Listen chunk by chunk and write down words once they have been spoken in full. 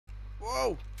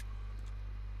Whoa!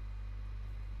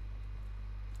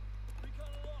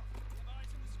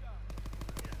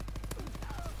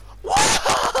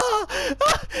 Whoa!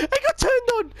 I got turned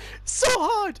on so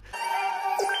hard.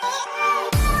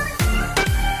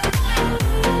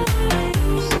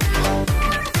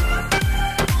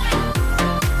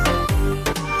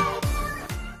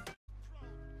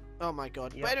 Oh my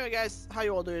god. Yep. But anyway guys, how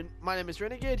you all doing? My name is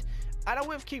Renegade and I'm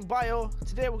with King Bio.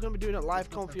 Today we're going to be doing a live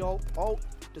con for y'all. Oh,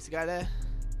 there's a guy there.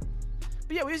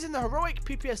 But yeah, we're using the heroic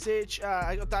PPSH.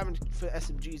 I got diamond for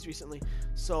SMGs recently,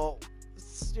 so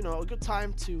it's, you know, a good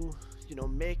time to, you know,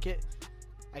 make it,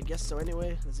 I guess. So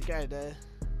anyway, there's a guy there.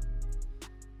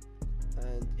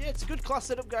 And yeah, it's a good class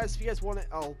setup guys. If you guys want it,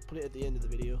 I'll put it at the end of the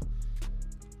video.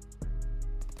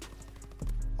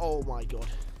 Oh my god.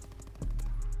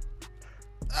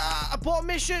 Abort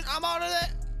mission, I'm out of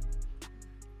it.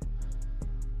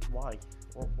 Why?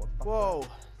 What's that? Whoa,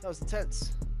 that was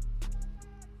intense.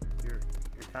 You're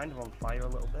kind of on fire a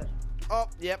little bit. Oh,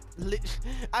 yep.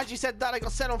 As you said that, I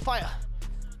got set on fire.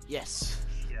 Yes.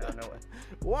 Yeah, I know it.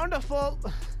 Wonderful.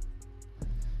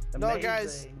 Amazing. No,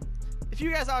 guys. If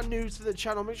you guys are new to the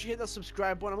channel, make sure you hit that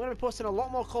subscribe button. I'm going to be posting a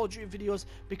lot more Call of Duty videos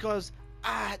because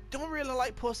I don't really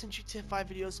like posting GTA 5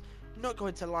 videos. I'm not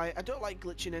going to lie. I don't like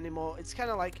glitching anymore. It's kind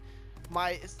of like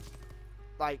it's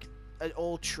like an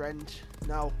old trend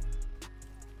now.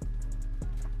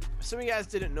 Some of you guys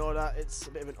didn't know that. It's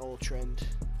a bit of an old trend.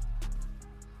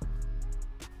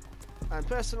 And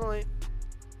personally,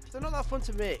 they're not that fun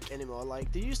to make anymore.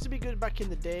 Like, they used to be good back in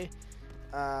the day.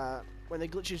 When the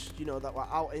glitches, you know, that were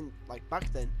out in, like,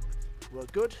 back then were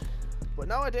good. But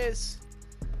nowadays,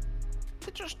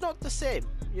 they're just not the same,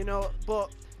 you know.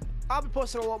 But I'll be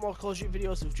posting a lot more Call of Duty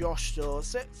videos with Josh, so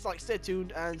stay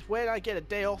tuned. And when I get a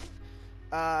day off,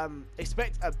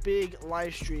 expect a big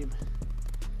live stream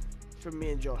from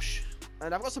me and Josh.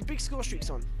 And I've got some big score streaks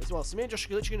on as well, so me and Josh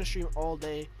are literally going to stream all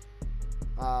day.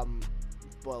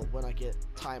 Well, when I get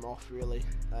time off, really.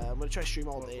 I'm going to try to stream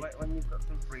all day. When you've got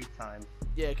some free time.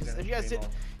 Yeah, because if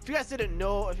you guys didn't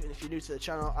know, if you're new to the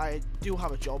channel, I do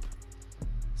have a job,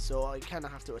 so I kind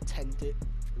of have to attend it.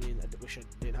 I mean, I wish I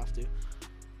didn't have to,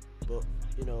 but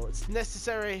you know, it's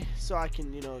necessary so I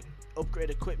can, you know,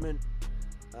 upgrade equipment.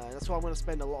 That's why I'm going to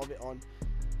spend a lot of it on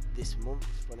this month.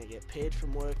 When I get paid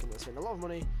from work, I'm going to spend a lot of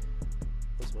money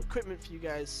on some equipment for you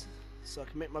guys, so I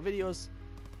can make my videos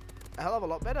a hell of a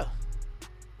lot better.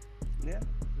 Yeah.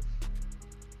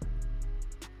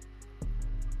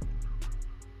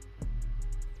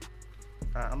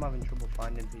 I'm having trouble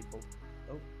finding people.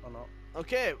 Oh, or not.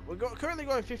 Okay, we're currently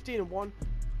going 15-1.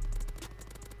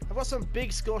 I've got some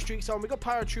big score streaks on. We got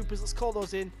paratroopers. Let's call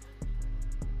those in.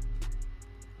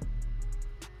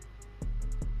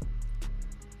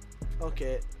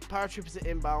 Okay, paratroopers are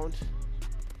inbound.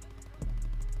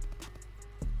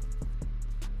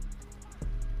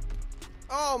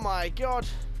 Oh my god.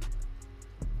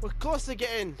 We're close to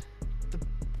getting the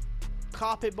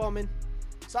carpet bombing.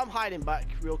 So I'm hiding back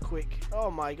real quick. Oh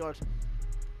my god.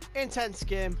 Intense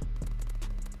game.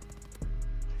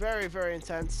 Very, very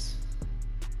intense.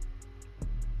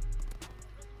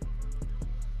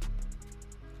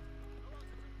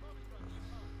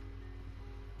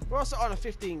 We're also on a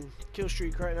 15 kill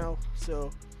streak right now, so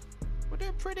we're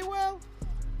doing pretty well.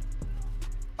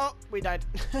 Oh, we died.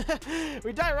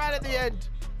 We died right at the end.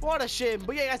 What a shame.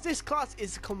 But yeah, guys, this class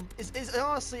is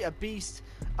honestly a beast.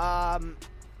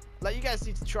 Like, you guys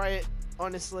need to try it,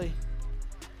 honestly.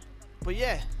 But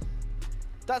yeah,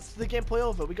 that's the gameplay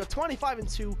over. We got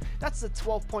 25-2. That's a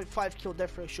 12.5 kill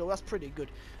death ratio. That's pretty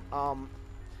good. But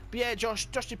yeah, Josh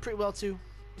did pretty well too.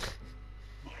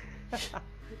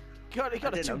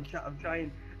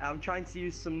 I'm trying to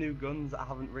use some new guns that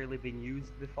haven't really been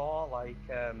used before. Like,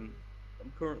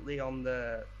 I'm currently on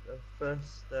the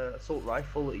first assault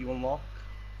rifle that you unlock.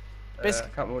 I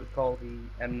can't remember what it's called,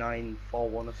 the M941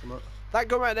 or something. That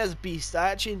gun right there is a beast. I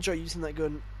actually enjoy using that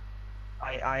gun.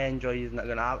 I enjoy using that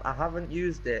gun. I haven't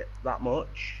used it that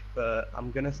much, but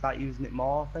I'm gonna start using it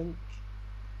more, I think.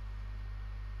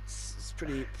 It's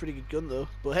pretty good gun though.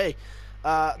 But hey,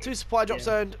 2 supply drops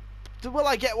earned. Will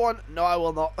I get one? No, I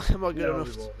will not. I'm not good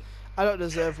enough. I don't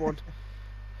deserve one.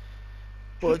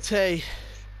 But hey,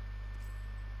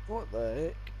 what the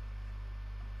heck?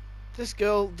 This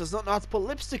girl does not know how to put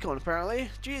lipstick on, apparently.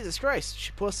 Jesus Christ.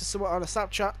 She posted something on a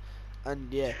Snapchat.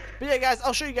 And yeah. But yeah, guys,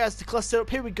 I'll show you guys the cluster up.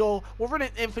 Here we go. We're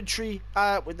running infantry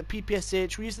with the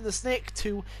PPSH. We're using the snake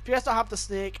too. If you guys don't have the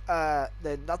snake,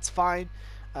 then that's fine.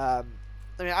 I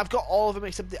mean, I've got all of them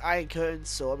except the Iron Curtain.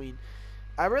 So, I mean,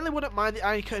 I really wouldn't mind the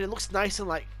Iron Curtain. It looks nice and,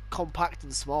 like, compact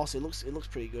and small. So, it looks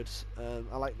pretty good.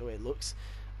 I like the way it looks.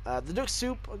 The duck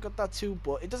soup, I got that too,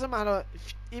 but it doesn't matter.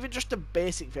 Even just a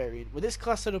basic variant. With this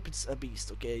class setup, it's a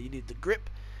beast, okay? You need the grip,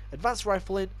 advanced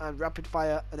rifling, and rapid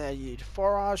fire, and then you need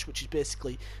forage, which is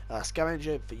basically a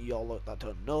scavenger for you all that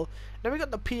don't know. Then we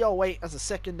got the PO8 as a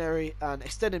secondary, and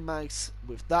extended mags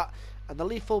with that. And the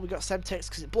lethal, we got Semtex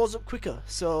because it blows up quicker.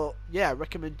 So, yeah, I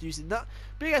recommend using that.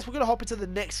 But yeah, guys, we're going to hop into the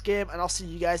next game, and I'll see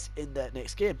you guys in the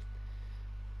next game.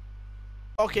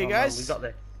 Okay, guys. Man, we got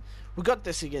this. We got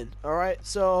this again, alright?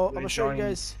 So, I'm going to show you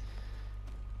guys.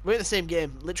 We're in the same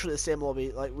game, literally the same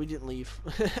lobby, like, we didn't leave.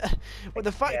 But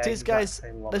the fact is, guys,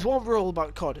 there's one rule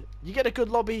about CoD. You get a good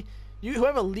lobby,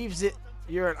 whoever leaves it,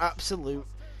 you're an absolute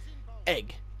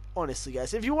egg. Honestly,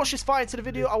 guys. If you watch this far into the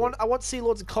video, I want to see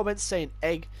loads of comments saying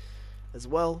egg as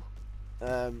well.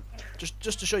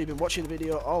 Just to show you've been watching the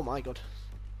video. Oh my god.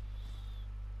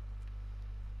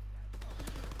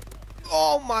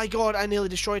 Oh my god, I nearly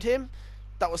destroyed him.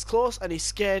 That was close, and he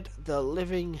scared the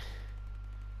living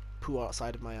poo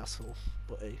outside of my asshole.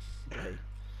 But hey,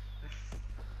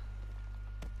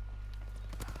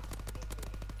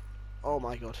 Oh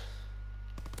my god.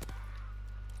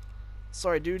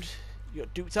 Sorry, dude. You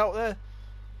got duped out there.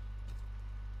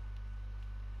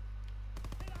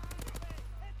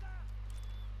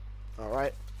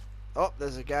 Alright. Oh,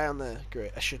 there's a guy on there.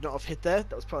 Great. I should not have hit there.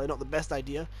 That was probably not the best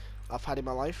idea I've had in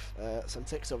my life. Some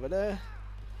ticks over there.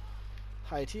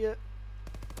 Hide here.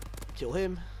 Kill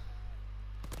him.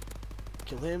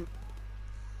 Kill him.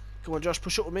 Come on, Josh,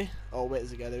 push up with me. Oh, wait,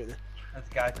 there's a guy there, isn't there? There's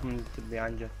a guy coming to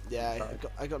behind you. Yeah,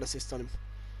 I got an assist on him.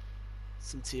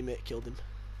 Some teammate killed him.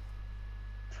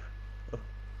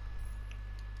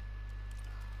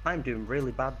 I'm doing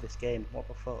really bad this game. What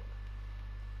the fuck?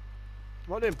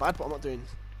 I'm not doing bad, but I'm not doing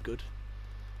good.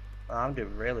 I'm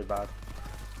doing really bad.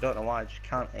 Don't know why, I just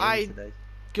can't aim today.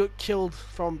 Got killed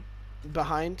from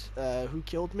behind. Who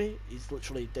killed me? He's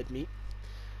literally dead meat.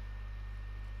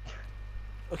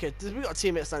 Okay, we got a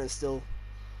teammate standing still.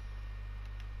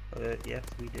 Yes,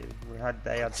 we do.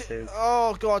 They had two.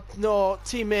 Oh god, no,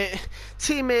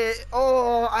 teammate.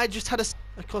 Oh, I just had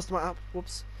I closed my app.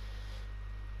 Whoops.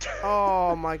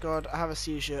 Oh my god, I have a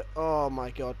seizure. Oh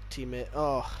my god, teammate.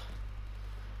 Oh,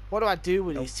 what do I do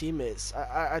with these teammates?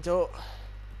 I don't.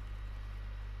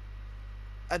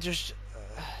 I just.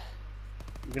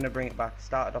 I'm gonna bring it back.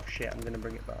 Started off shit. I'm gonna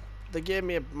bring it back. They gave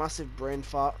me a massive brain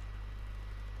fart.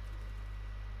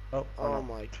 Oh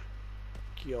my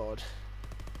god.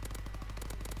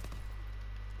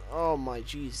 Oh my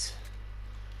jeez.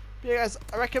 But yeah, guys,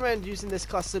 I recommend using this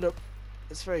class setup.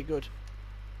 It's very good.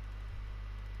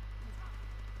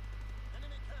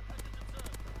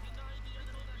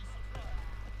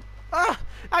 Ah!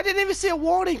 I didn't even see a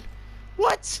warning!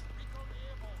 What?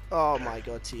 Oh my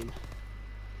god, team.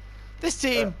 This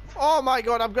team! Oh my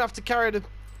god, I'm gonna have to carry them.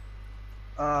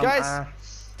 Guys,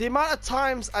 the amount of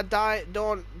times I die, I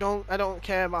don't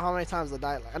care about how many times I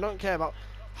die. Like, I don't care about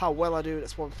how well I do.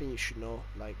 That's one thing you should know.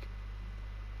 Like,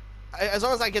 as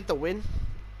long as I get the win,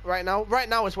 right now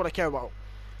is what I care about.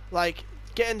 Like,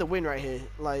 getting the win right here.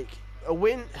 Like, a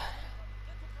win,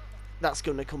 that's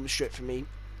gonna come straight for me.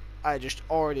 I just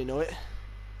already know it.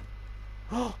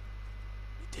 Oh,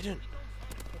 it didn't.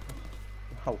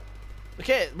 Oh.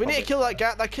 Okay, we need to kill that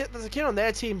guy. There's a kid on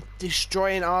their team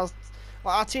destroying ours.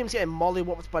 Like, our team's getting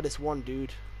mollywopped by this one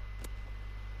dude.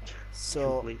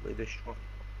 So completely destroyed.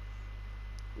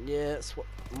 Yeah, that's what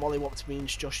mollywopped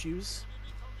means, Josh Hughes.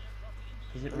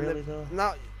 Is it really though?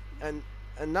 Now, and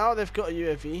now they've got a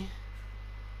UAV.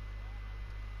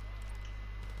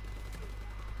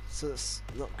 So that's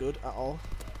not good at all.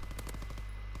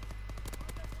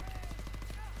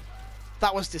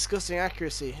 That was disgusting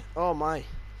accuracy. Oh my.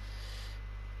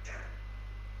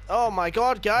 Oh my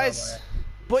god, guys.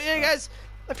 But yeah, guys,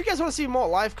 if you guys want to see more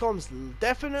live comms,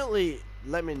 definitely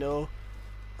let me know.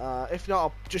 If not,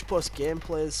 I'll just post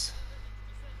gameplays.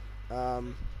 But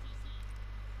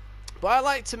I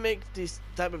like to make these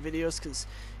type of videos because,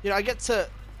 you know, I get to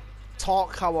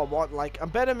talk how I want. Like, I'm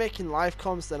better making live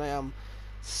comms than I am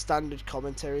standard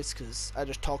commentaries because I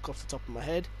just talk off the top of my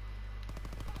head.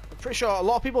 I'm pretty sure a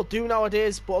lot of people do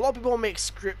nowadays, but a lot of people make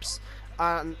scripts,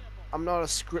 and I'm not a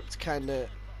script kind of,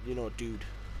 you know, dude.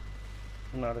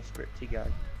 I'm not a scripty guy.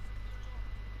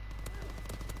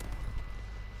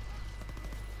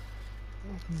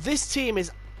 This team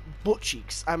is butt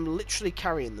cheeks. I'm literally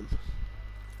carrying them.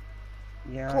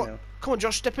 Yeah, come on, come on,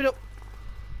 Josh, step it up.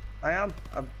 I am.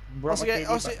 Also,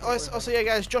 yeah,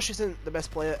 guys, Josh isn't the best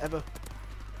player ever.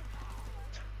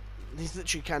 He's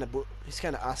literally kind of he's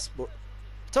kind of ass, but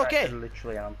it's okay. I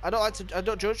literally am. I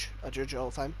don't judge. I judge all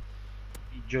the time.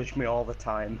 You judge me all the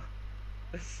time.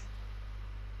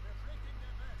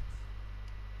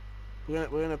 We're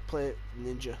gonna play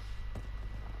ninja.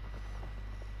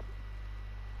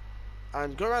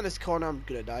 And go around this corner, I'm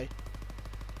gonna die.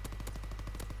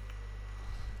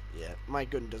 Yeah, my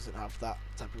gun doesn't have that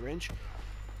type of range.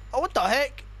 Oh, what the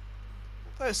heck?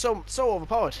 That is so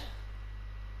overpowered.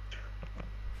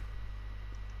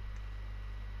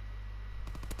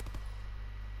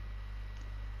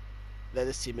 There,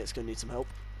 this teammate's gonna need some help.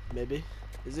 Maybe.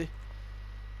 Is he?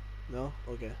 No?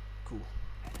 Okay, cool.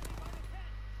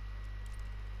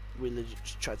 We legit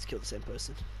just tried to kill the same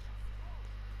person.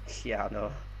 Yeah, I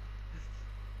know.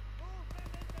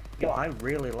 Yo, I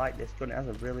really like this gun. It has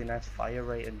a really nice fire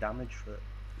rate and damage for it.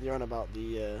 You're on about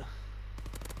the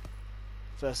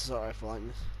first assault rifle, aren't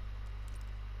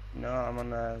you? No, I'm on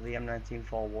the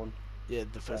M1941. Yeah,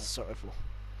 the first assault rifle.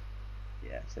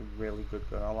 Yeah, it's a really good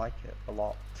gun. I like it a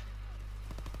lot.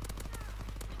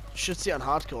 You should see it on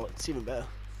hardcore. It's even better.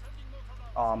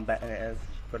 Oh, I'm betting it is.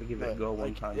 Gotta give it a go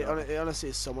one time. It honestly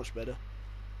is so much better.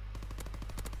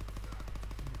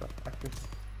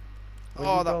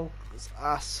 Oh, that was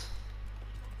ass.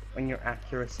 When your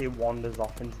accuracy wanders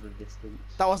off into the distance.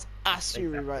 That was ass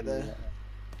right there.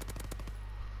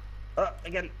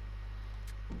 Again.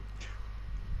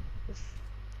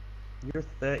 You're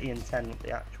 30 and 10 with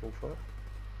the actual foot.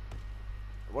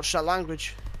 Watch that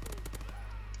language.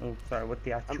 Oh, sorry, with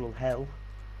the actual hell.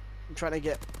 I'm trying to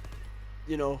get,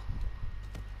 you know.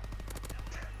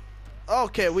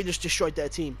 Okay, we just destroyed their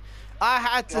team. I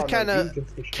had to kind of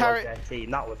carry their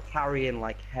team. That was carrying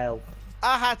like hell.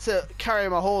 I had to carry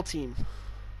my whole team.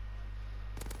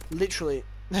 Literally.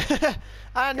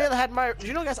 I nearly had my.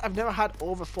 You know, guys, I've never had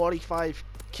over 45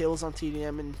 kills on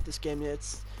TDM in this game yet.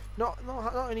 It's not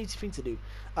an easy thing to do.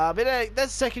 But that's the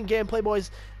second gameplay,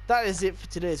 boys. That is it for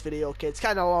today's video. Okay, it's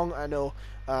kind of long, I know.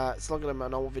 It's longer than my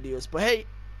normal videos, but hey,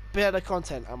 better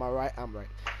content. Am I right? I'm right.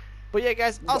 But yeah,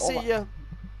 guys, I'll see you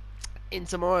in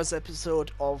tomorrow's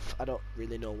episode of I don't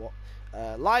really know what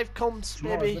live comms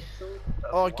maybe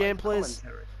or gameplays.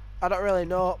 I don't really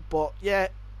know, but yeah,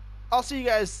 I'll see you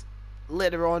guys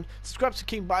later on. Subscribe to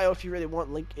King Bio if you really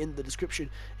want. Link in the description.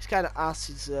 He's kind of ass.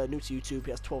 He's new to YouTube.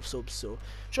 He has 12 subs, so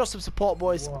show some support,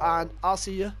 boys. And I'll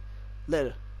see you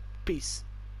later. Peace.